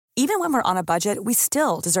Even when we're on a budget, we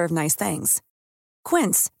still deserve nice things.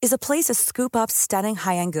 Quince is a place to scoop up stunning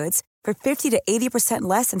high-end goods for 50 to 80%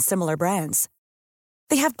 less than similar brands.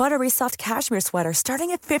 They have buttery soft cashmere sweaters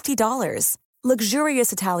starting at $50,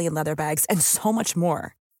 luxurious Italian leather bags, and so much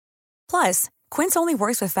more. Plus, Quince only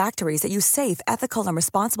works with factories that use safe, ethical, and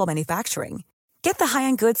responsible manufacturing. Get the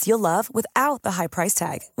high-end goods you'll love without the high price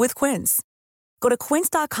tag with Quince. Go to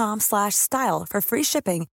quince.com/style for free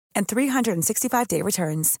shipping and 365-day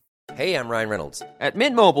returns. Hey, I'm Ryan Reynolds. At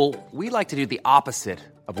Mint Mobile, we like to do the opposite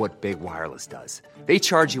of what Big Wireless does. They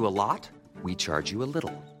charge you a lot, we charge you a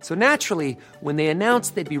little. So naturally, when they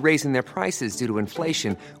announced they'd be raising their prices due to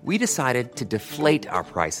inflation, we decided to deflate our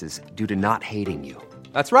prices due to not hating you.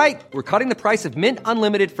 That's right. We're cutting the price of Mint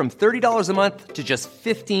Unlimited from $30 a month to just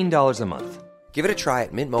 $15 a month. Give it a try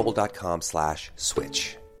at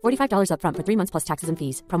mintmobile.com/switch. $45 up front for 3 months plus taxes and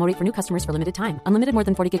fees. Promo rate for new customers for limited time. Unlimited more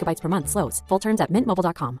than 40 gigabytes per month. Slows full terms at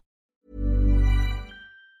mintmobile.com.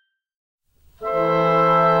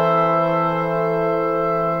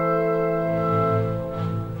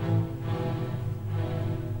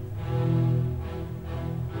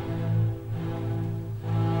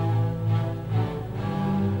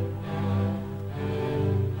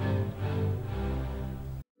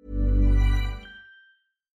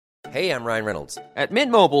 Hey, I'm Ryan Reynolds. At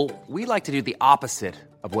Mint Mobile, we like to do the opposite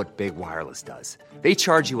of what Big Wireless does. They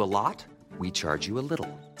charge you a lot, we charge you a little.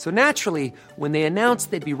 So naturally, when they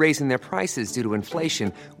announced they'd be raising their prices due to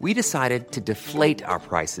inflation, we decided to deflate our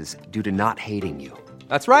prices due to not hating you.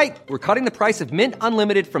 That's right. We're cutting the price of Mint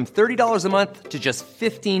Unlimited from $30 a month to just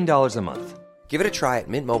 $15 a month. Give it a try at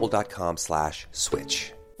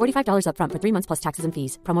mintmobile.com/switch. $45 up front for 3 months plus taxes and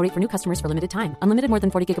fees. Promo rate for new customers for limited time. Unlimited more than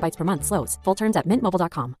 40 gigabytes per month. Slows full terms at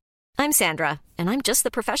mintmobile.com. I'm Sandra, and I'm just the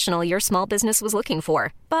professional your small business was looking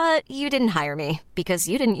for. But you didn't hire me because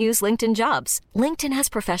you didn't use LinkedIn Jobs. LinkedIn has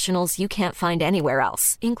professionals you can't find anywhere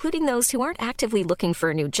else, including those who aren't actively looking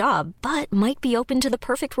for a new job, but might be open to the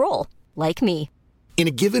perfect role, like me. In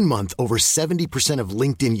a given month, over 70% of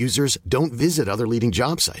LinkedIn users don't visit other leading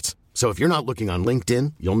job sites. So if you're not looking on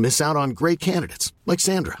LinkedIn, you'll miss out on great candidates like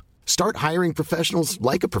Sandra. Start hiring professionals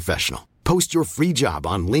like a professional. Post your free job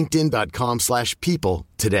on linkedin.com/people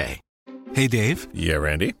today. Hey, Dave. Yeah,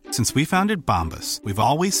 Randy. Since we founded Bombas, we've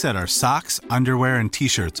always said our socks, underwear, and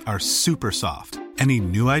T-shirts are super soft. Any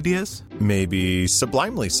new ideas? Maybe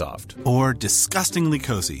sublimely soft. Or disgustingly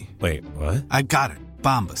cozy. Wait, what? I got it.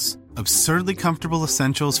 Bombas. Absurdly comfortable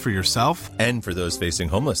essentials for yourself and for those facing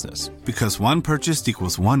homelessness. Because one purchased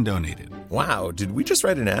equals one donated. Wow, did we just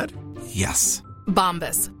write an ad? Yes.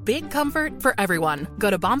 Bombas. Big comfort for everyone. Go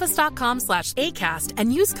to bombas.com/ACAST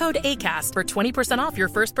and use code ACAST for 20% off your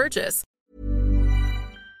first purchase.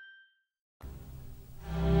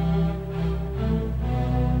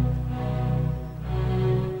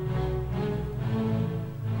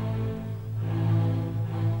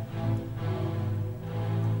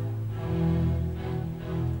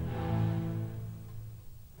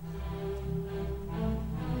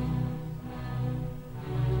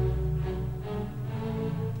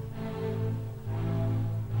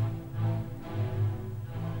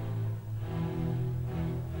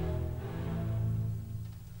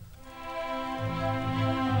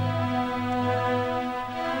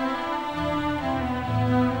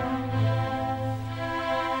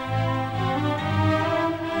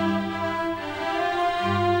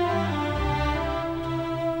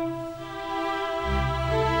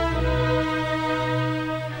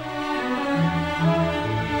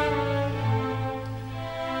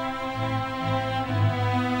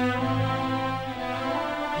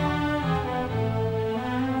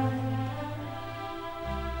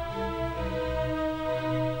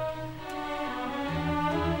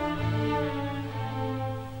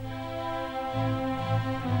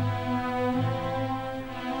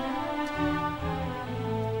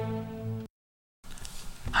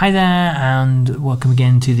 Hi there, and welcome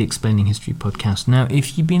again to the Explaining History podcast. Now,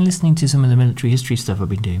 if you've been listening to some of the military history stuff I've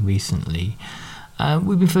been doing recently,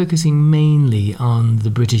 we've been focusing mainly on the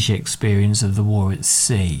British experience of the war at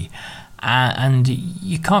sea. And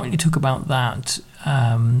you can't really talk about that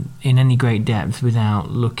in any great depth without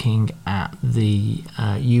looking at the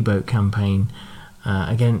U-boat campaign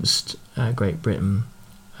against Great Britain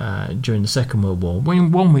during the Second World War,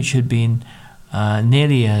 one which had been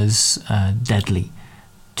nearly as deadly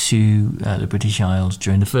to the British Isles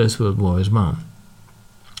during the First World War as well.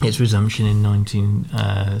 Its resumption in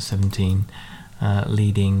 1917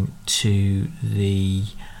 leading to the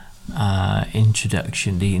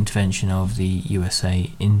intervention of the USA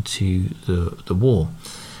into the war.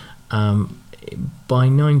 In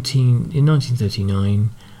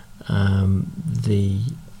 1939, the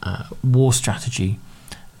war strategy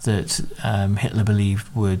that Hitler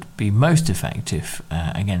believed would be most effective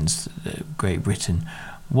against Great Britain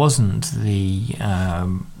wasn't the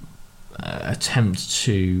attempt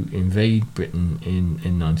to invade Britain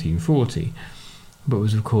in 1940, but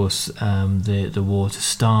was of course the war to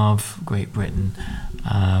starve Great Britain,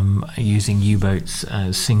 using U-boats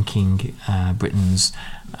sinking Britain's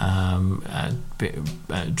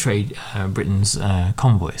Britain's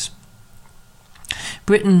convoys.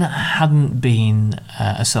 Britain hadn't been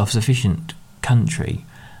a self-sufficient country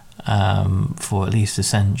for at least a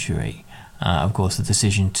century. Of course, the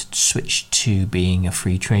decision to switch to being a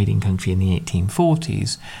free trading country in the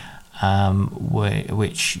 1840s,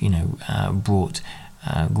 which brought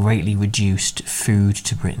greatly reduced food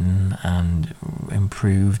to Britain and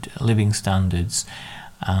improved living standards,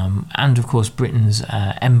 and of course Britain's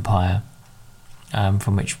empire,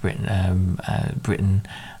 from which Britain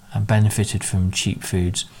benefited from cheap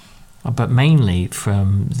foods, but mainly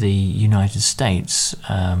from the United States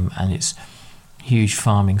and its huge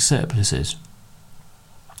farming surpluses,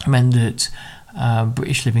 meant that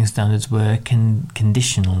British living standards were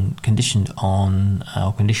conditional on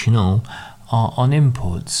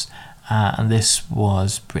imports, and this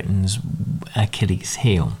was Britain's Achilles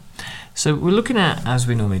heel. So we're looking at, as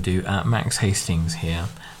we normally do, at Max Hastings here,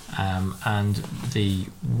 and the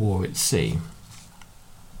war at sea.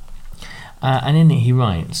 And in it he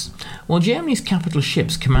writes, while Germany's capital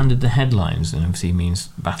ships commanded the headlines, and obviously he means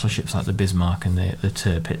battleships like the Bismarck and the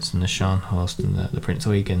Tirpitz and the Scharnhorst and the Prince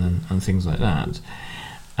Eugen and things like that,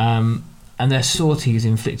 and their sorties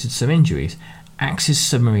inflicted some injuries, Axis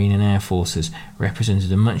submarine and air forces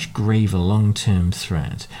represented a much graver long-term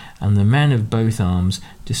threat, and the men of both arms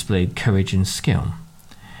displayed courage and skill.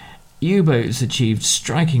 U-boats achieved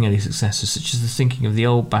striking early successes, such as the sinking of the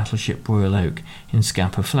old battleship Royal Oak in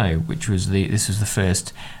Scapa Flow, which was the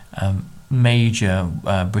first major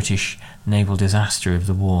British naval disaster of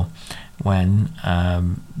the war, when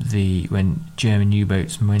German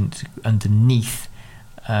U-boats went underneath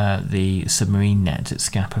the submarine net at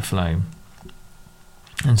Scapa Flow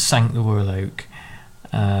and sank the Royal Oak,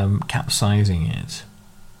 capsizing it.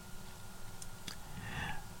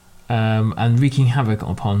 And wreaking havoc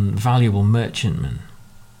upon valuable merchantmen.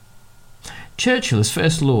 Churchill, as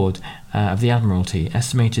First Lord of the Admiralty,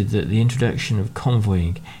 estimated that the introduction of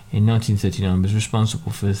convoying in 1939 was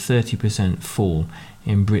responsible for a 30% fall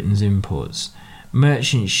in Britain's imports.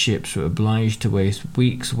 Merchant ships were obliged to waste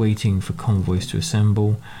weeks waiting for convoys to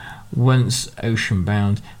assemble. Once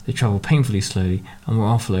ocean-bound, they travelled painfully slowly and were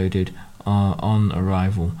offloaded on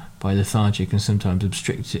arrival by lethargic and sometimes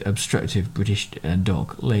obstructive British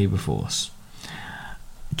dock labour force.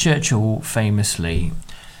 Churchill famously,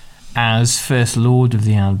 as First Lord of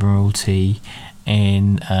the Admiralty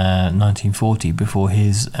in 1940, before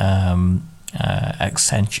his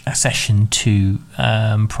accession to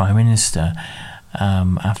Prime Minister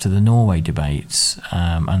after the Norway debates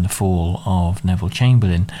and the fall of Neville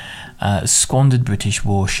Chamberlain, squandered British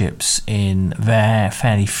warships in their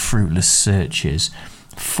fairly fruitless searches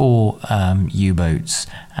for U-boats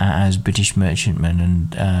as British merchantmen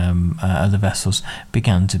and other vessels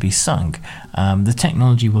began to be sunk. The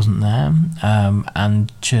technology wasn't there,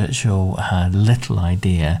 and Churchill had little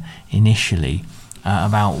idea initially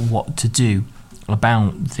about what to do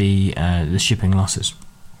about the shipping losses.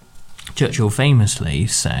 Churchill famously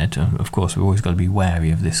said, of course we've always got to be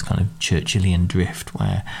wary of this kind of Churchillian drift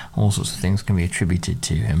where all sorts of things can be attributed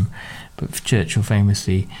to him, but Churchill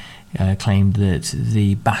famously claimed that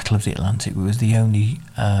the Battle of the Atlantic was the only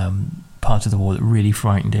part of the war that really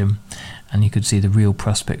frightened him, and he could see the real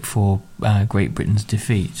prospect for Great Britain's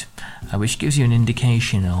defeat, which gives you an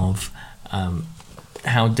indication of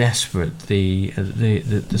how desperate the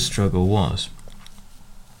struggle was.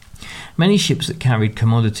 Many ships that carried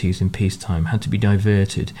commodities in peacetime had to be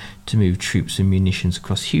diverted to move troops and munitions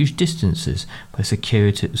across huge distances by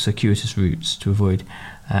circuitous routes to avoid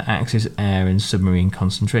Axis air and submarine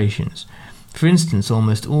concentrations. For instance,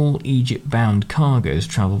 almost all Egypt-bound cargoes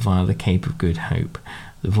travelled via the Cape of Good Hope.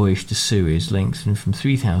 The voyage to Suez lengthened from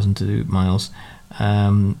 3,000 miles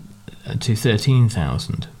to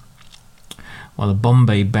 13,000, while a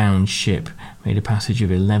Bombay-bound ship made a passage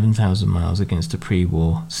of 11,000 miles against a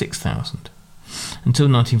pre-war 6,000. Until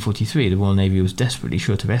 1943, the Royal Navy was desperately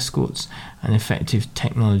short of escorts and effective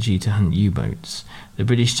technology to hunt U-boats. The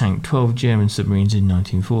British sank 12 German submarines in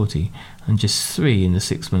 1940 and just 3 in the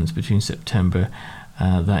 6 months between September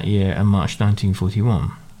that year and March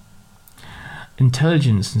 1941.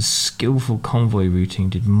 intelligence and skillful convoy routing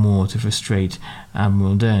did more to frustrate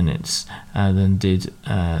Admiral Dönitz than did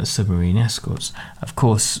submarine escorts. Of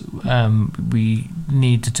course, we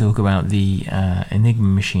need to talk about the Enigma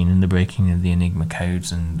machine and the breaking of the Enigma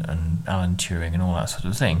codes and Alan Turing and all that sort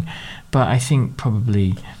of thing. But I think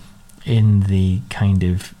probably in the kind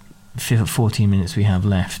of 14 minutes we have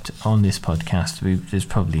left on this podcast, there's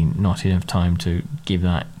probably not enough time to do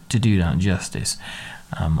that justice.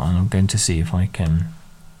 And I'm going to see if I can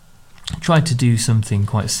try to do something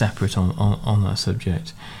quite separate on that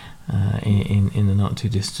subject in the not too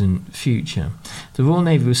distant future. The Royal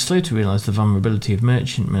Navy was slow to realise the vulnerability of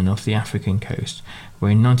merchantmen off the African coast,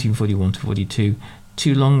 where in 1941 to 42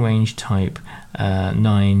 two long-range Type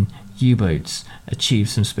 9 U-boats achieved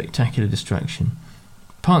some spectacular destruction,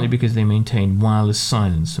 partly because they maintained wireless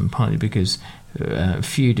silence and partly because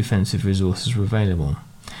few defensive resources were available.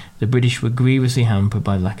 The British were grievously hampered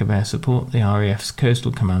by lack of air support. The RAF's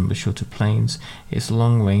coastal command was short of planes. Its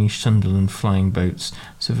long-range Sunderland flying boats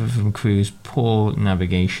suffered from crews' poor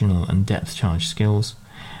navigational and depth-charge skills,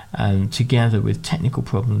 together with technical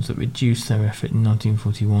problems that reduced their effort in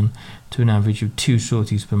 1941 to an average of 2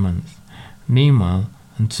 sorties per month. Meanwhile,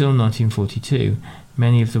 until 1942,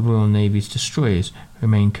 many of the Royal Navy's destroyers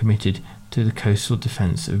remained committed to the coastal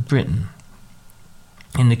defence of Britain.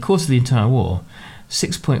 In the course of the entire war,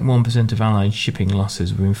 6.1% of Allied shipping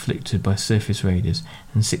losses were inflicted by surface raiders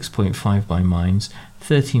and 6.5% by mines,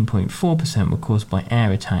 13.4% were caused by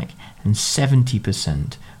air attack, and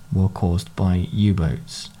 70% were caused by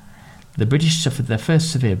U-boats. The British suffered their first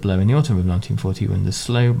severe blow in the autumn of 1940 when the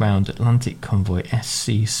slow-bound Atlantic convoy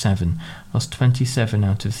SC-7 lost 21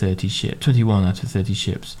 out of 30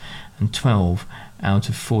 ships and 12 out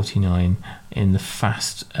of 49 in the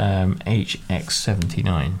fast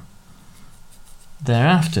HX-79.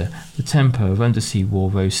 Thereafter, the tempo of undersea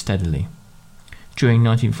war rose steadily. During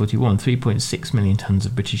 1941, 3.6 million tons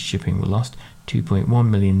of British shipping were lost, 2.1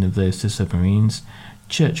 million of those to submarines.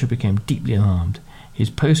 Churchill became deeply alarmed.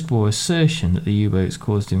 His post-war assertion that the U-boats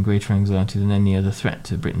caused him greater anxiety than any other threat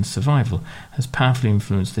to Britain's survival has powerfully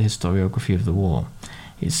influenced the historiography of the war.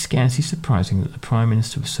 It's scarcely surprising that the Prime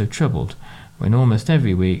Minister was so troubled when almost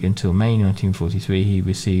every week until May 1943 he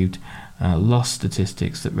received loss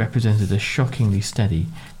statistics that represented a shockingly steady,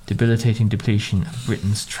 debilitating depletion of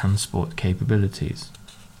Britain's transport capabilities.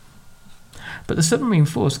 But the submarine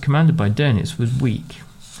force commanded by Dönitz was weak.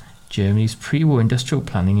 Germany's pre-war industrial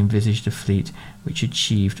planning envisaged a fleet which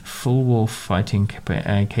achieved full war fighting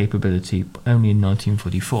capability only in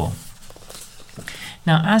 1944.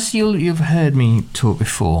 Now, as you've heard me talk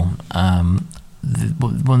before,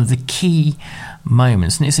 one of the key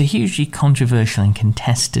moments, and it's a hugely controversial and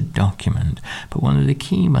contested document, but one of the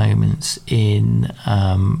key moments in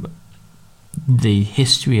the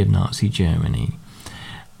history of Nazi Germany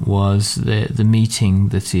was the meeting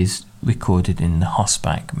that is recorded in the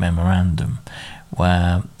Hossbach Memorandum,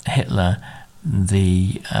 where Hitler,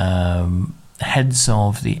 the heads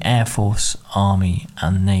of the Air Force, Army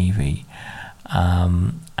and Navy,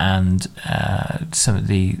 and some of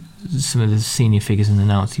the senior figures in the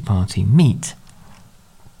Nazi Party meet,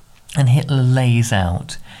 and Hitler lays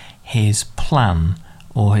out his plan,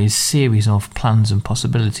 or his series of plans and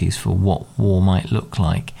possibilities for what war might look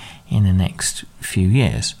like in the next few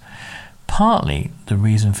years. Partly the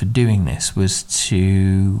reason for doing this was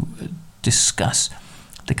to discuss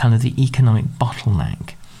the kind of the economic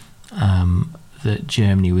bottleneck that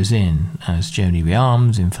Germany was in. As Germany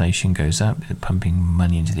rearms, inflation goes up, pumping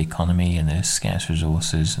money into the economy, and there's scarce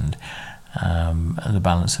resources, and the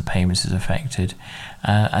balance of payments is affected.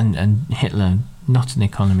 And Hitler, not an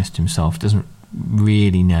economist himself, doesn't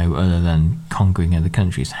really know, other than conquering other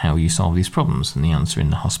countries, how you solve these problems. And the answer in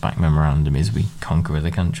the Hossbach Memorandum is we conquer other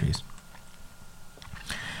countries.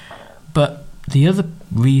 But the other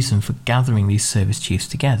reason for gathering these service chiefs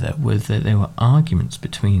together was that there were arguments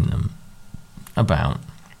between them about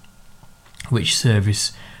which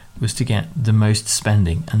service was to get the most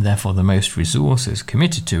spending and therefore the most resources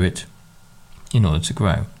committed to it in order to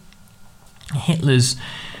grow. Hitler's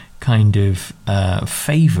kind of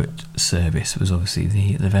favourite service was obviously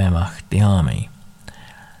the Wehrmacht, the army.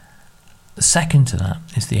 Second to that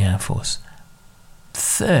is the Air Force.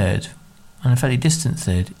 Third, and a fairly distant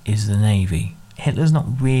third, is the Navy. Hitler's not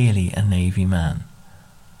really a Navy man.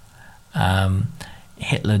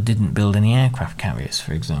 Hitler didn't build any aircraft carriers,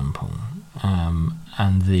 for example,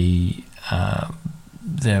 and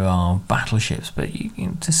there are battleships, but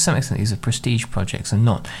to some extent these are prestige projects and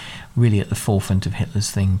not really at the forefront of Hitler's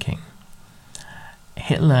thinking.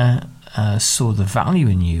 Hitler saw the value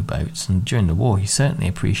in U-boats, and during the war he certainly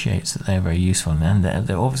appreciates that they're very useful, and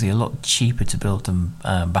they're obviously a lot cheaper to build than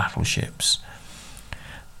battleships.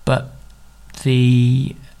 But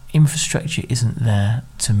the infrastructure isn't there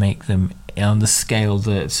to make them on the scale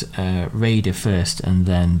that Raeder first and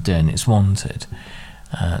then Dönitz wanted.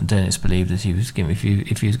 Dönitz believed that he was given, if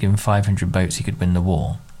he was given 500 boats, he could win the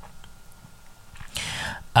war.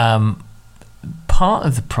 Part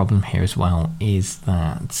of the problem here as well is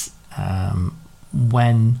that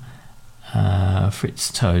when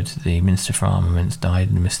Fritz Todt, the Minister for Armaments, died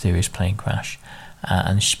in a mysterious plane crash,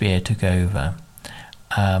 and Speer took over,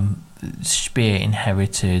 Speer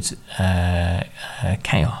inherited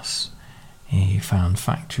chaos. He found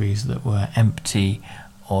factories that were empty,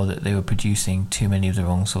 or that they were producing too many of the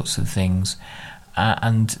wrong sorts of things,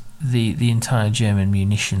 and the entire German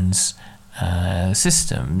munitions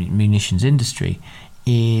system, munitions industry,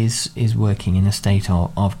 is working in a state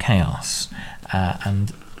of chaos,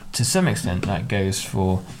 and to some extent that goes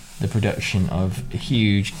for the production of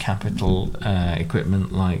huge capital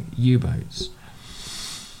equipment like U-boats.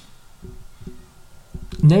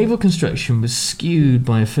 Naval construction was skewed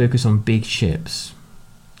by a focus on big ships.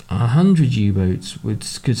 100 U-boats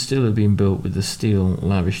could still have been built with the steel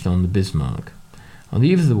lavished on the Bismarck. On the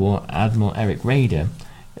eve of the war, Admiral Erich Raeder,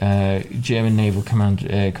 German naval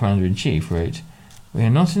commander-in-chief, wrote, "We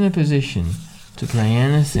are not in a position to play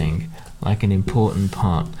anything like an important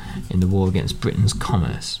part in the war against Britain's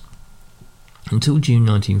commerce." Until June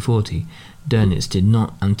 1940, Dönitz did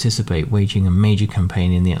not anticipate waging a major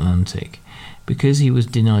campaign in the Atlantic. Because he was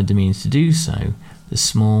denied the means to do so, the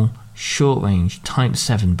small, short-range Type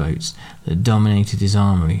 7 boats that dominated his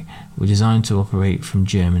armoury were designed to operate from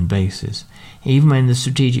German bases. Even when the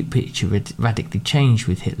strategic picture radically changed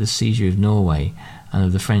with Hitler's seizure of Norway and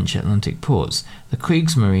of the French Atlantic ports, the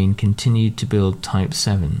Kriegsmarine continued to build Type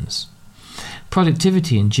 7s.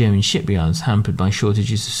 Productivity in German shipyards, hampered by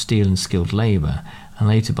shortages of steel and skilled labour, and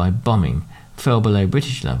later by bombing, fell below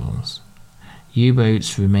British levels.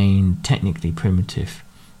 U-boats remained technically primitive.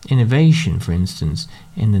 Innovation, for instance,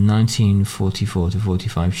 in the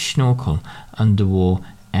 1944-45 Schnorkel underwater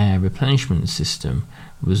air replenishment system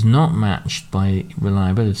was not matched by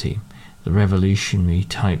reliability. The revolutionary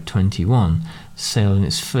Type 21 sailed in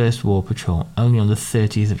its first war patrol only on the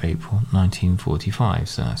 30th of April 1945,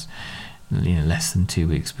 so that's less than 2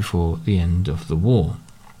 weeks before the end of the war.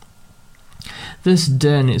 Thus,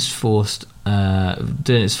 Dönitz force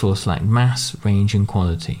lacked mass, range and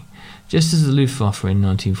quality. Just as the Luftwaffe in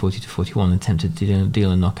 1940-41 attempted to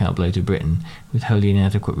deal a knockout blow to Britain with wholly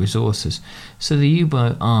inadequate resources, so the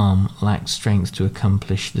U-boat arm lacked strength to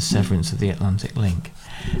accomplish the severance of the Atlantic link.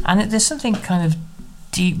 And there's something kind of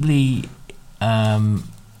deeply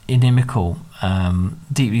inimical,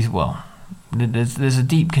 there's a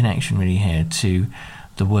deep connection really here to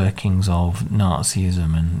the workings of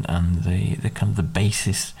Nazism and the kind of the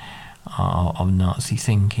basis of Nazi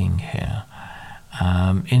thinking here,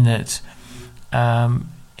 in that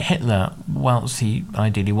Hitler, whilst he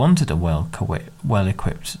ideally wanted a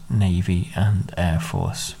well-equipped navy and air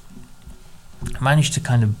force, managed to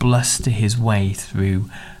kind of bluster his way through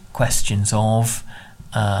questions of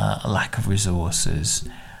lack of resources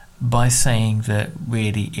by saying that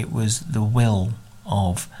really it was the will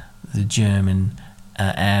of the German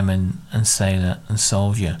airman and sailor and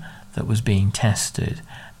soldier that was being tested,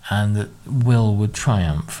 and that will would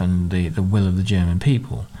triumph, and the will of the German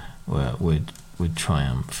people would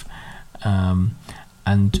triumph.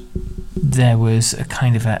 And there was a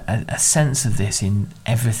kind of a sense of this in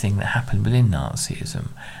everything that happened within Nazism.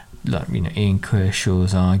 Like, Ian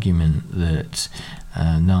Kershaw's argument that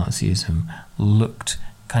Nazism looked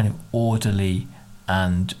kind of orderly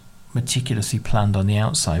and meticulously planned on the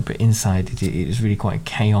outside, but inside it was really quite a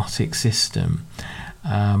chaotic system.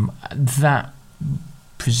 That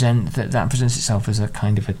presents itself as a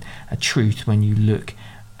kind of a truth when you look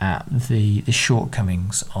at the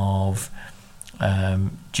shortcomings of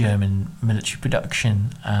German military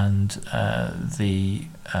production and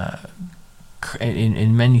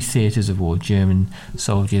in many theatres of war, German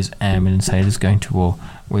soldiers, airmen and sailors going to war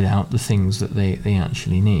without the things that they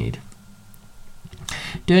actually need.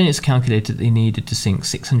 Dönitz calculated that he needed to sink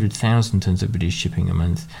 600,000 tons of British shipping a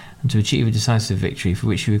month, and to achieve a decisive victory for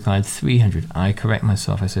which he required 300, I correct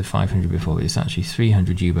myself, I said 500 before, but it's actually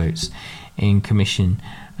 300 U-boats in commission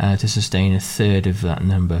to sustain a third of that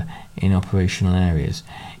number in operational areas.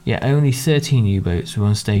 Yet only 13 U-boats were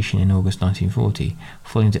on station in August 1940,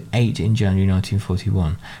 falling to 8 in January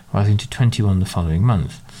 1941, rising to 21 the following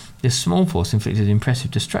month. This small force inflicted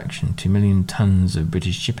impressive destruction. 2 million tons of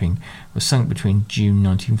British shipping was sunk between June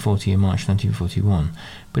 1940 and March 1941,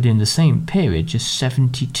 but in the same period, just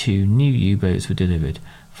 72 new U-boats were delivered,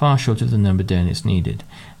 far short of the number Dönitz needed.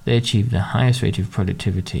 They achieved the highest rate of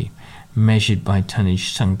productivity, measured by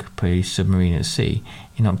tonnage sunk per submarine at sea,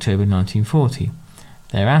 in October 1940.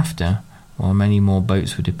 Thereafter, while many more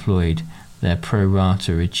boats were deployed, their pro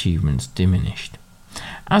rata achievements diminished.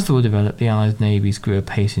 As the war developed, the Allied navies grew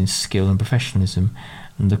apace in skill and professionalism,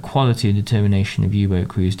 and the quality and determination of U-boat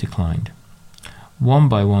crews declined. One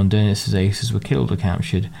by one, Dönitz's aces were killed or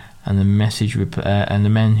captured, and the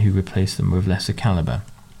men who replaced them were of lesser calibre.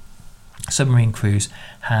 Submarine crews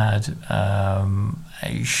had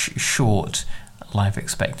short life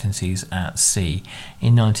expectancies at sea.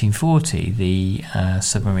 In 1940, the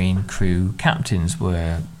submarine crew captains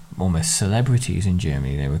were almost celebrities in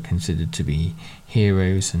Germany. They were considered to be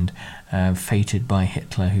heroes and feted by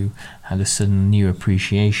Hitler, who had a sudden new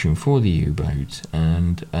appreciation for the U-boat.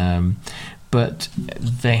 But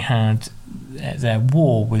they had their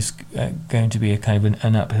war was going to be a kind of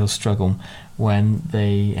an uphill struggle when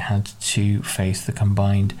they had to face the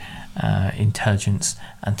combined intelligence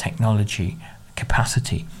and technology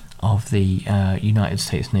capacity of the United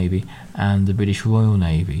States Navy and the British Royal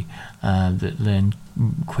Navy that learned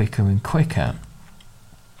quicker and quicker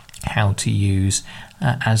how to use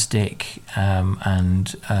ASDIC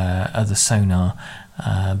and other sonar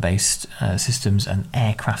based systems and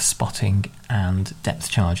aircraft spotting and depth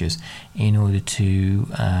chargers in order to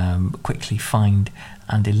quickly find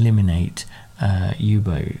and eliminate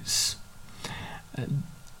U-boats.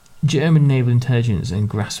 German naval intelligence and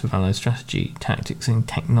grasp of Allied strategy, tactics and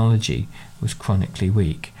technology was chronically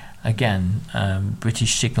weak. Again,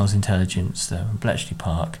 British signals intelligence, the Bletchley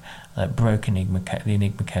Park, that broke the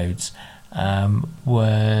Enigma codes,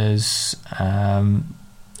 was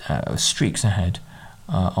streaks ahead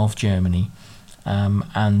of Germany,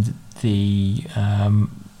 and the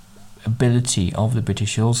ability of the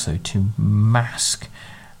British also to mask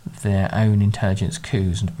their own intelligence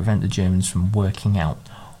coups and to prevent the Germans from working out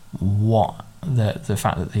what the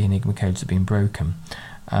fact that the Enigma codes had been broken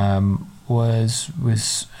was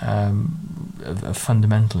of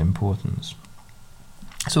fundamental importance.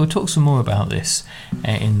 So we'll talk some more about this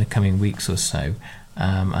in the coming weeks or so,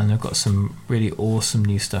 and I've got some really awesome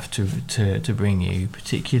new stuff to bring you.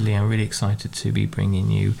 Particularly, I'm really excited to be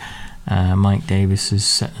bringing you Mike Davis's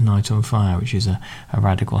Set the Night on Fire, which is a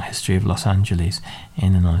radical history of Los Angeles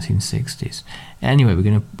in the 1960s. Anyway,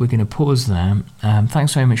 we're gonna pause there.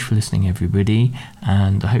 Thanks very much for listening, everybody,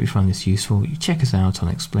 and I hope you find this useful. You check us out on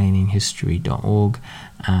explaininghistory.org,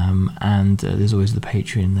 and there's always the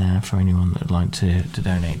Patreon there for anyone that would like to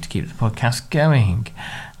donate to keep the podcast going.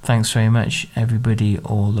 Thanks very much, everybody.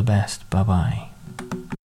 All the best. Bye-bye.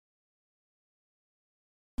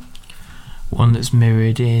 One that's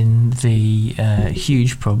mirrored in the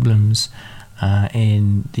huge problems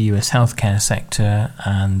in the US healthcare sector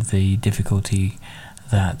and the difficulty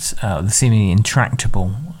that the seemingly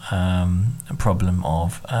intractable problem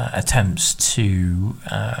of attempts to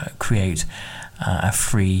create a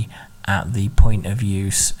free at the point of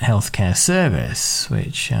use healthcare service,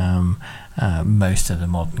 which most of the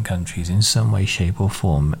modern countries in some way, shape or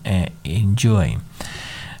form enjoy.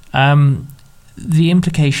 The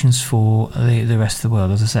implications for the rest of the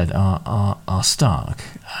world, as I said, are stark.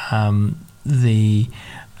 The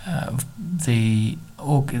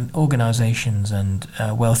organisations and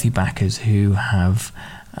wealthy backers who have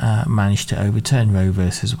managed to overturn Roe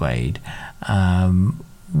versus Wade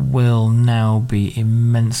will now be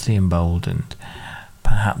immensely emboldened.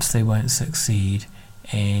 Perhaps they won't succeed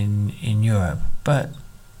in Europe, but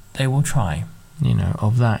they will try.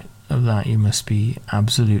 Of that you must be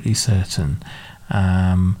absolutely certain.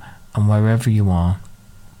 And wherever you are,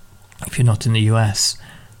 if you're not in the US,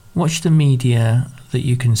 watch the media that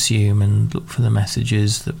you consume and look for the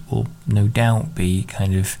messages that will no doubt be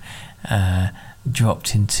kind of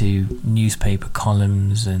dropped into newspaper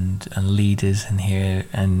columns and leaders in here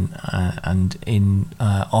and in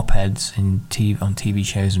op-eds on TV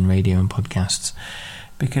shows and radio and podcasts,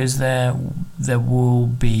 because there will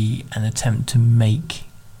be an attempt to make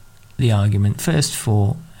the argument first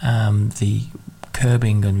for the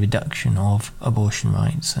curbing and reduction of abortion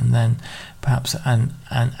rights, and then perhaps an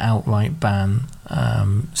outright ban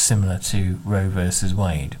similar to Roe versus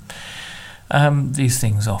Wade. These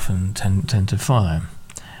things often tend to follow,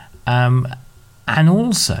 and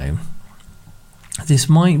also this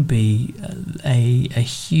might be a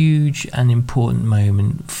huge and important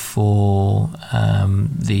moment for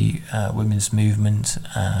the women's movement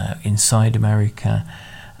inside America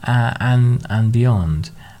and beyond.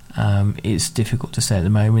 It's difficult to say at the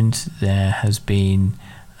moment. There has been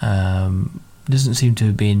doesn't seem to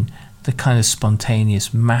have been the kind of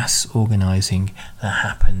spontaneous mass organising that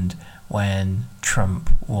happened when Trump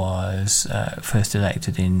was first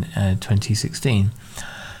elected in 2016.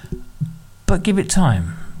 But give it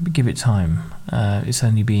time. It's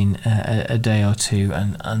only been a day or two,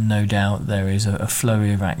 and no doubt there is a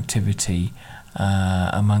flurry of activity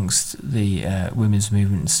amongst the women's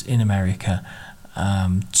movements in America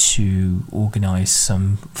to organise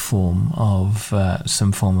some form of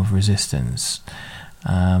resistance.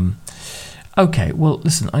 Okay, well,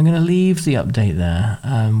 listen, I'm going to leave the update there.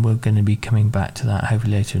 We're going to be coming back to that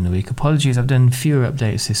hopefully later in the week. Apologies, I've done fewer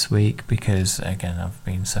updates this week because, again, I've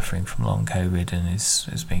been suffering from long COVID and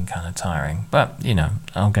it's been kind of tiring. But,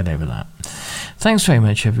 I'll get over that. Thanks very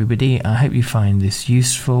much, everybody. I hope you find this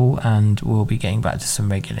useful, and we'll be getting back to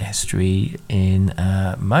some regular history in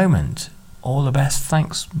a moment. All the best.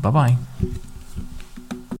 Thanks. Bye-bye.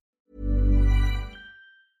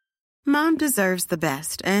 Mom deserves the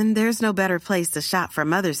best, and there's no better place to shop for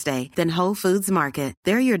Mother's Day than Whole Foods Market.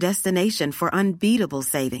 They're your destination for unbeatable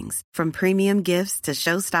savings, from premium gifts to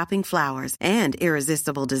show-stopping flowers and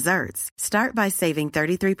irresistible desserts. Start by saving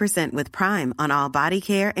 33% with Prime on all body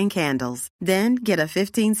care and candles. Then get a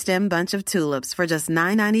 15-stem bunch of tulips for just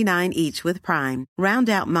 $9.99 each with Prime. Round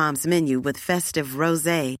out Mom's menu with festive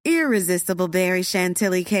rosé, irresistible berry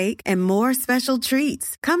chantilly cake, and more special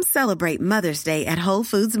treats. Come celebrate Mother's Day at Whole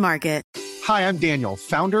Foods Market. Hi, I'm Daniel,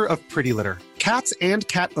 founder of Pretty Litter. Cats and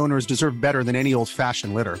cat owners deserve better than any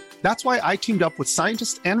old-fashioned litter. That's why I teamed up with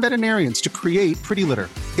scientists and veterinarians to create Pretty Litter.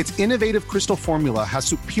 Its innovative crystal formula has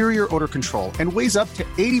superior odor control and weighs up to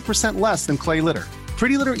 80% less than clay litter.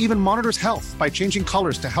 Pretty Litter even monitors health by changing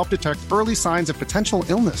colors to help detect early signs of potential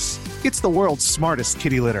illness. It's the world's smartest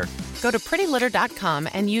kitty litter. Go to prettylitter.com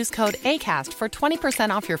and use code ACAST for 20%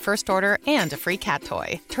 off your first order and a free cat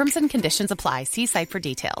toy. Terms and conditions apply. See site for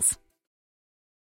details.